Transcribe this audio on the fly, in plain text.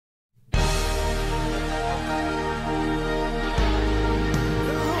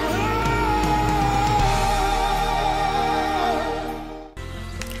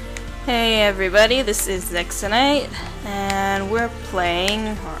Hey everybody, this is Zexonite, and we're playing,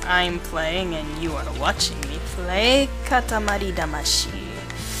 or I'm playing, and you are watching me play Katamari Damacy.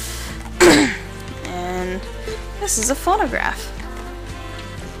 And this is a phonograph.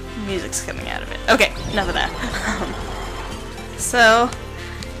 Music's coming out of it. Okay, enough of that. So,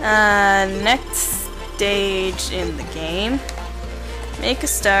 next stage in the game, make a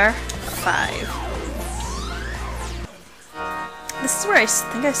star 5. This is where I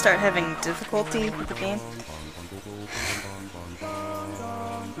think I start having difficulty with the game.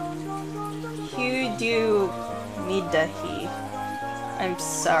 Hudu Midahi. I'm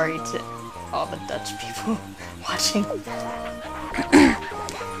sorry to all the Dutch people watching.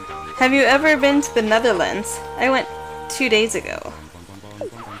 Have you ever been to the Netherlands? I went 2 days ago.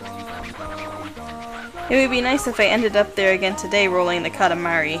 It would be nice if I ended up there again today rolling the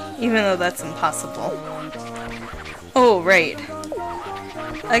Katamari, even though that's impossible. Oh, right.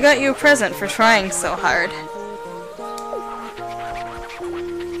 I got you a present for trying so hard.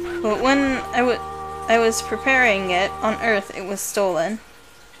 But when I was preparing it on Earth, it was stolen.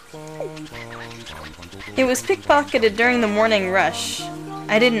 It was pickpocketed during the morning rush.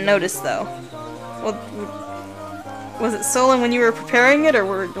 I didn't notice though. Well, was it stolen when you were preparing it, or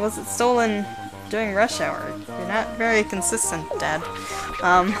was it stolen during rush hour? You're not very consistent, Dad.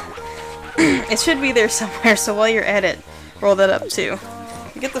 It should be there somewhere, so while you're at it, roll that up too.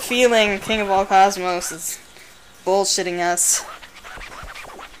 I get the feeling King of all Cosmos is bullshitting us.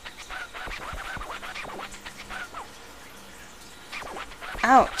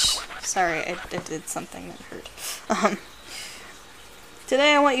 Ouch. Sorry, I did something that hurt.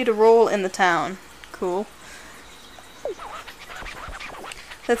 Today I want you to roll in the town. Cool.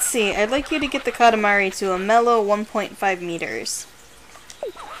 Let's see, I'd like you to get the Katamari to a mellow 1.5 meters.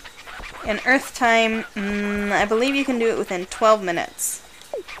 In Earth time, I believe you can do it within 12 minutes.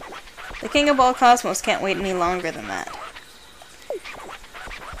 The King of all Cosmos can't wait any longer than that.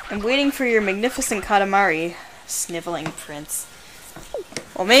 I'm waiting for your magnificent Katamari, sniveling prince.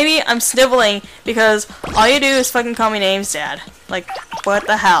 Well, maybe I'm sniveling because all you do is fucking call me names, Dad. Like, what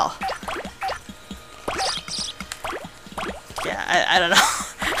the hell? Yeah, I don't know.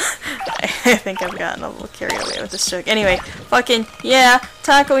 I think I've gotten a little carried away with this joke. Anyway, fucking, yeah,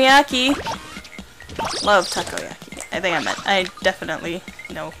 takoyaki. Love takoyaki. I definitely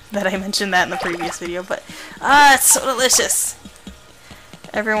know that I mentioned that in the previous video, but, it's so delicious.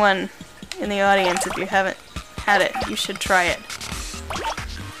 Everyone in the audience, if you haven't had it, you should try it.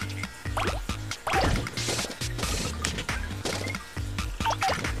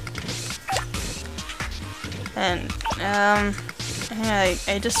 And,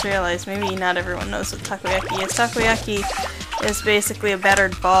 I just realized maybe not everyone knows what takoyaki is. Takoyaki is basically a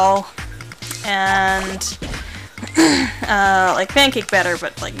battered ball, and like pancake batter,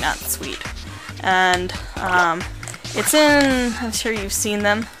 but like not sweet. And it's in, I'm sure you've seen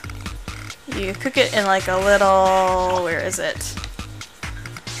them. You cook it in like a little, where is it?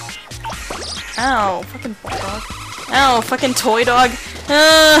 Ow, fucking bulldog. Ow, fucking toy dog.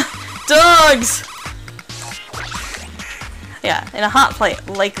 Dogs! Yeah, in a hot plate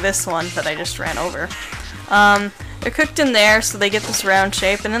like this one that I just ran over. They're cooked in there, so they get this round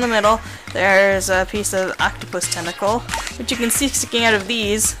shape, and in the middle there's a piece of octopus tentacle, which you can see sticking out of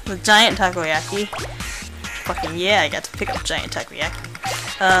these, the giant takoyaki. Fucking yeah, I got to pick up giant takoyaki.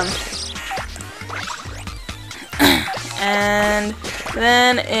 And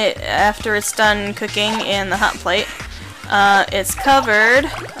then after it's done cooking in the hot plate, it's covered.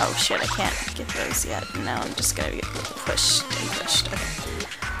 Oh shit, I can't get those yet. Now I'm just gonna get pushed and pushed.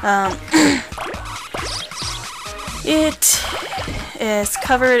 Okay. It is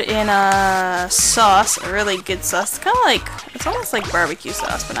covered in a sauce, a really good sauce. It's kind of like, it's almost like barbecue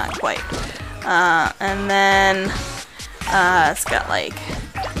sauce, but not quite. And then it's got like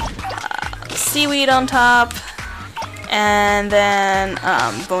seaweed on top, and then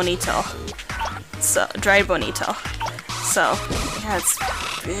bonito, so dried bonito. So yeah, it's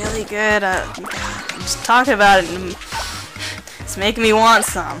really good. I'm just talking about it, and it's making me want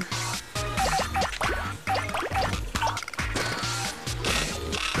some.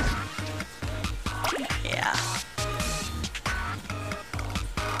 Yeah.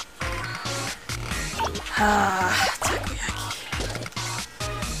 Takoyaki.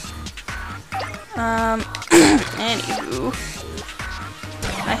 Anywho,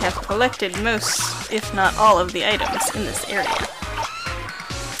 I have collected most, if not all, of the items in this area.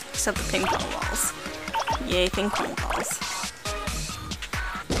 Except the ping pong balls. Yay, ping pong balls.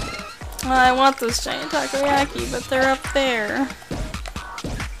 I want those giant takoyaki, but they're up there.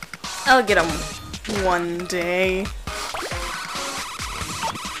 I'll get them one day.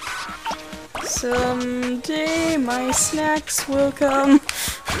 Someday my snacks will come.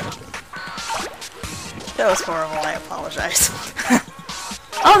 That was horrible, I apologize.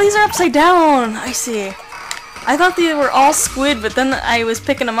 Oh, these are upside down! I see. I thought they were all squid, but then I was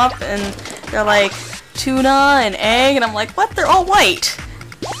picking them up and they're like tuna and egg, and I'm like, what? They're all white!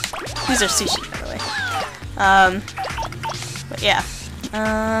 These are sushi, by the way. But yeah.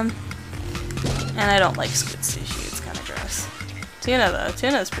 And I don't like squid sushi, it's kind of gross. Tuna, though.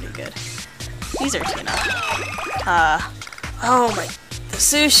 Tuna is pretty good. These are tuna. Oh my, the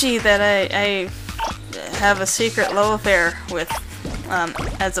sushi that I have a secret love affair with,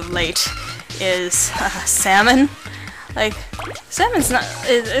 as of late, is salmon. Like, salmon's not,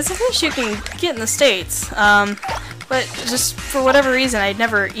 it's a fish you can get in the States, but just for whatever reason I'd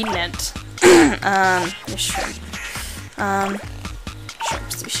never eaten it. Shrimp.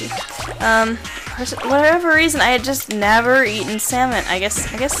 Shrimp sushi. For whatever reason I had just never eaten salmon. I guess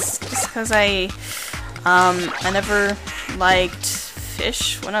just because I never liked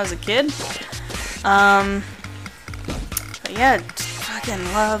fish when I was a kid. But yeah,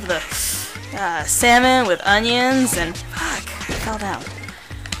 fucking love the salmon with onions and fuck, I fell down.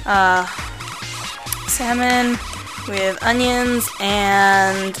 Salmon with onions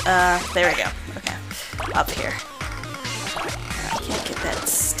and there we go. Okay, up here. I can't get that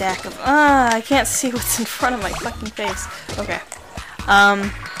stack of I can't see what's in front of my fucking face. Okay.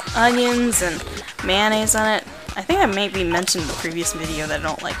 Onions and mayonnaise on it. I think I maybe mentioned in the previous video that I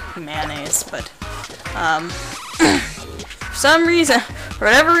don't like mayonnaise, but for some reason, for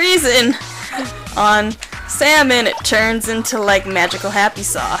whatever reason, on salmon it turns into like magical happy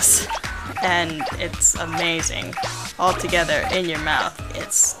sauce, and it's amazing. All together in your mouth,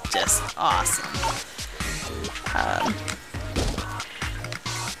 it's just awesome.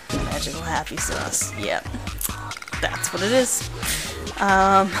 Magical happy sauce, yep, that's what it is.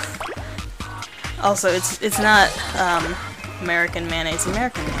 Also, it's not American mayonnaise.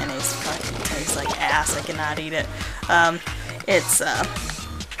 American mayonnaise fucking tastes like ass. I cannot eat it. It's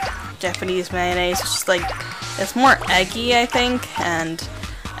Japanese mayonnaise, which is like, it's more eggy, I think, and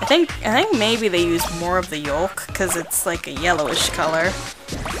I think maybe they use more of the yolk because it's like a yellowish color.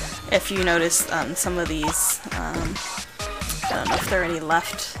 If you notice some of these, I don't know if there are any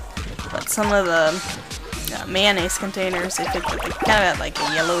left, but some of the mayonnaise containers, I think that they kind of have like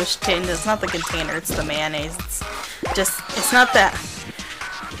a yellowish tint. It's not the container, it's the mayonnaise. It's just, it's not that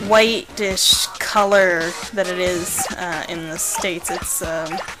whitish color that it is in the States. It's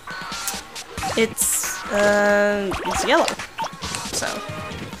yellow. So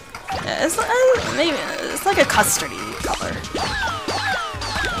it's maybe it's like a custardy color.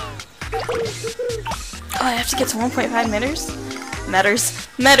 Oh, I have to get to 1.5 meters.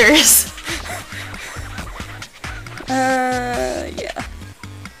 Yeah.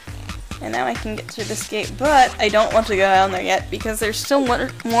 And now I can get through this gate, but I don't want to go down there yet because there's still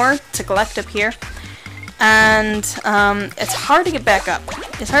more to collect up here. And it's hard to get back up.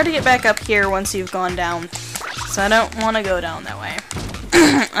 It's hard to get back up here once you've gone down. So I don't want to go down that way.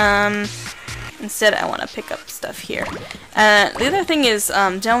 Instead, I want to pick up stuff here. The other thing is,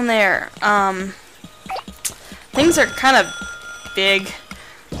 down there, things are kind of big.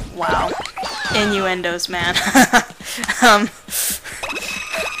 Wow. Innuendos, man.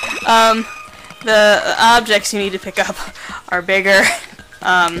 The objects you need to pick up are bigger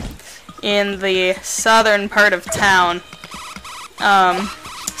in the southern part of town. I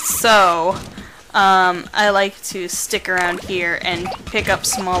like to stick around here and pick up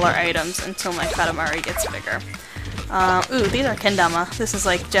smaller items until my Katamari gets bigger. Ooh, these are kendama. This is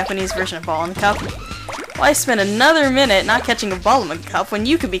like Japanese version of ball in a cup. Why spend another minute not catching a ball in a cup when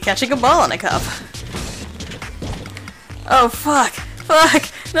you could be catching a ball in a cup? Oh, fuck. Fuck.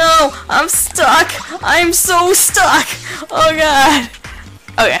 No, I'm stuck. I'm so stuck. Oh, God.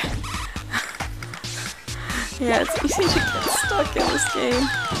 Okay. Yeah, it's easy to get stuck in this game.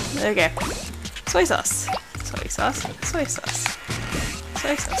 Okay. Soy sauce. Soy sauce. Soy sauce.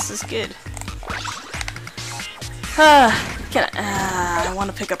 Soy sauce is good. I want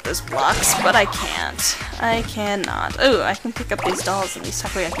to pick up those blocks, but I can't. I cannot. Oh, I can pick up these dolls and these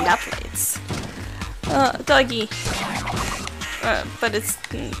takoyaki hot plates. Doggy. But it's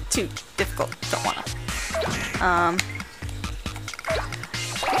too difficult. Don't wanna.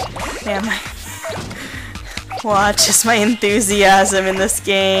 Man, watch as my enthusiasm in this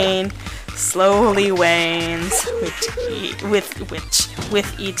game slowly wanes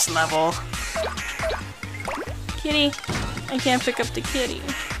with each level. Kitty. I can't pick up the kitty.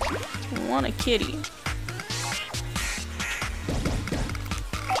 I want a kitty.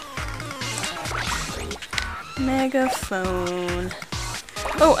 Megaphone.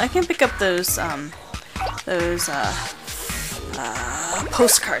 Oh, I can pick up those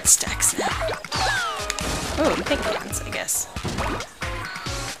postcard stacks now. Oh, pink ones, I guess.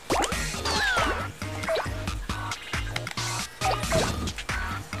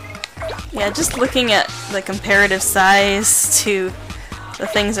 Yeah, just looking at the comparative size to the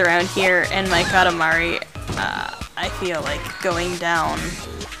things around here and my Katamari, I feel like going down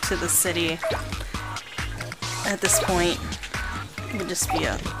to the city at this point would just be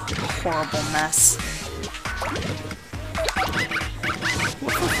a horrible mess.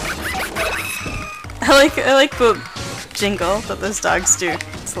 I like the jingle that those dogs do.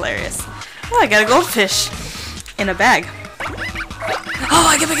 It's hilarious. Oh, I got a goldfish in a bag. Oh,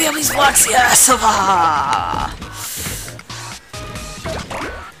 I can pick up these blocks. Yes! Ah!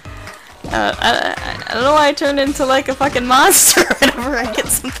 I don't know why I turned into like a fucking monster whenever I get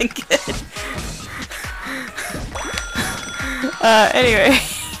something good. Anyway.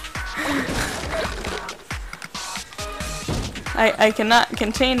 I cannot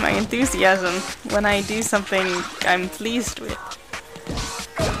contain my enthusiasm when I do something I'm pleased with.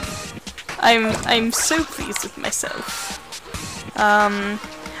 I'm so pleased with myself. I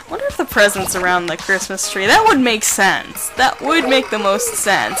wonder if the presents around the Christmas tree, that would make sense. That would make the most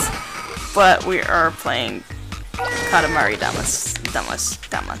sense. But we are playing Katamari Damacy,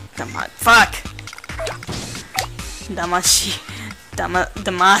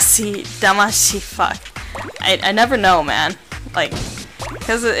 fuck. I never know, man. Like,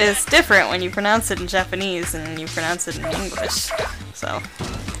 because it's different when you pronounce it in Japanese and you pronounce it in English. So,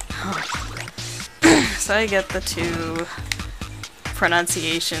 so I get the two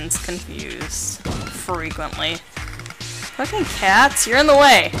pronunciations confused frequently. Fucking cats, you're in the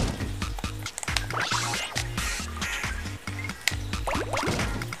way!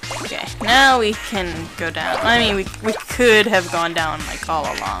 Okay, now we can go down. I mean, we could have gone down like all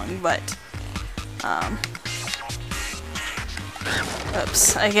along, but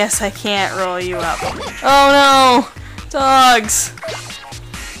oops, I guess I can't roll you up. Oh no! Dogs!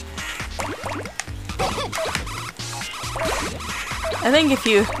 I think if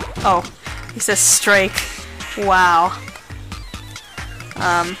you... Oh, he says strike. Wow.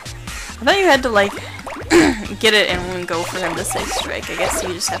 I thought you had to, like, get it in one go for him to say strike. I guess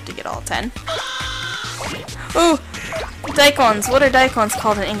you just have to get all 10. Ooh! Daikons! What are daikons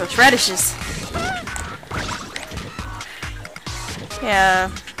called in English? Radishes! Yeah.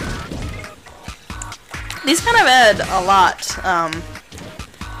 These kind of add a lot,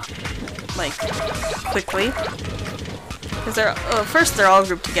 like, quickly. Because they're, first they're all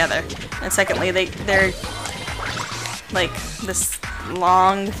grouped together, and secondly they're like this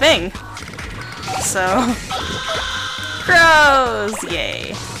long thing. So, crows!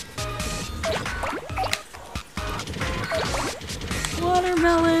 Yay!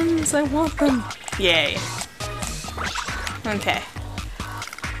 Watermelons! I want them! Yay! Okay.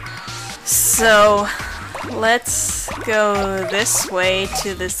 So, let's go this way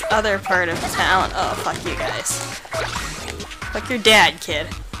to this other part of town. Oh, fuck you guys. Fuck your dad, kid.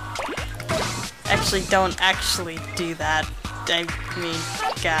 Actually, don't actually do that. I mean,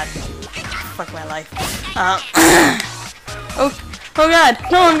 God. Fuck my life. Oh god!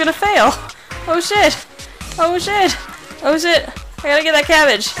 No, I'm gonna fail! Oh shit! Oh shit! Oh shit! I gotta get that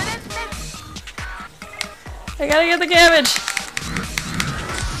cabbage! I gotta get the cabbage!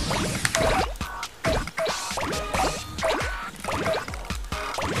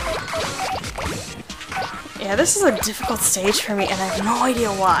 Yeah, this is a difficult stage for me, and I have no idea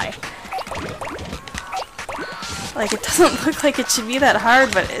why. Like, it doesn't look like it should be that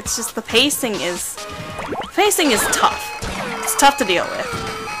hard, but it's just the pacing is tough. It's tough to deal with.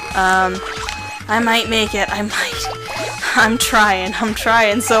 I might make it, I might. I'm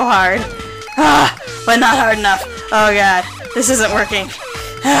trying so hard. Ah, but not hard enough. Oh god, this isn't working.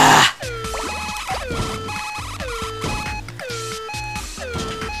 Ah.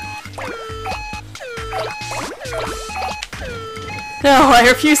 No, I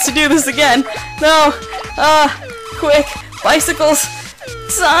refuse to do this again. No. Quick. Bicycles.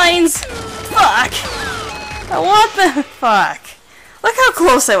 Signs. Fuck. I want them. Fuck. Look how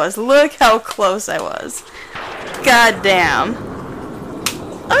close I was. Look how close I was. God damn.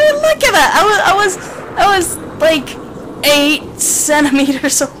 I mean, look at that. I was like 8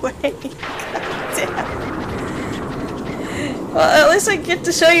 centimeters away. God damn. Well, at least I get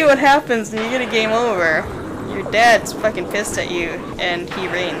to show you what happens when you get a game over. Your dad's fucking pissed at you, and he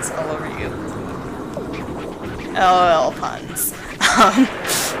rains all over you. LOL puns.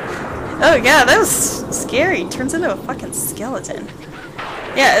 Oh god, that was scary. Turns into a fucking skeleton.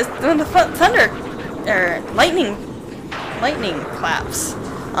 Yeah, when the thunder, or lightning claps.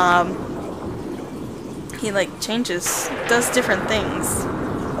 He like changes, does different things.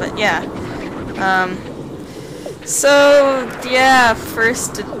 But yeah. So yeah,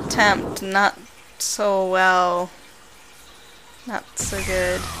 first attempt, not so well. Not so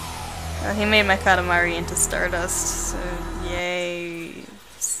good. He made my Katamari into Stardust, so yay,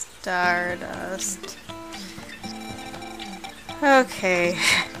 Stardust. Okay.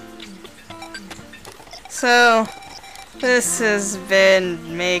 So, this has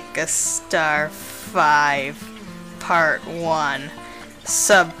been Make a Star 5, Part 1,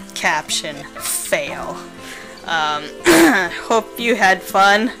 Subcaption, Fail. Hope you had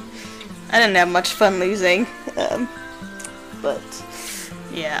fun. I didn't have much fun losing, but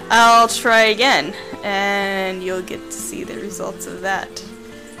yeah, I'll try again, and you'll get to see the results of that.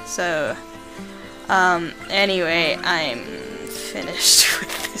 So, anyway, I'm finished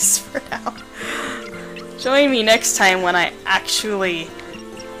with this for now. Join me next time when I actually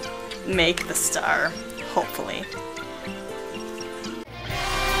make the star, hopefully.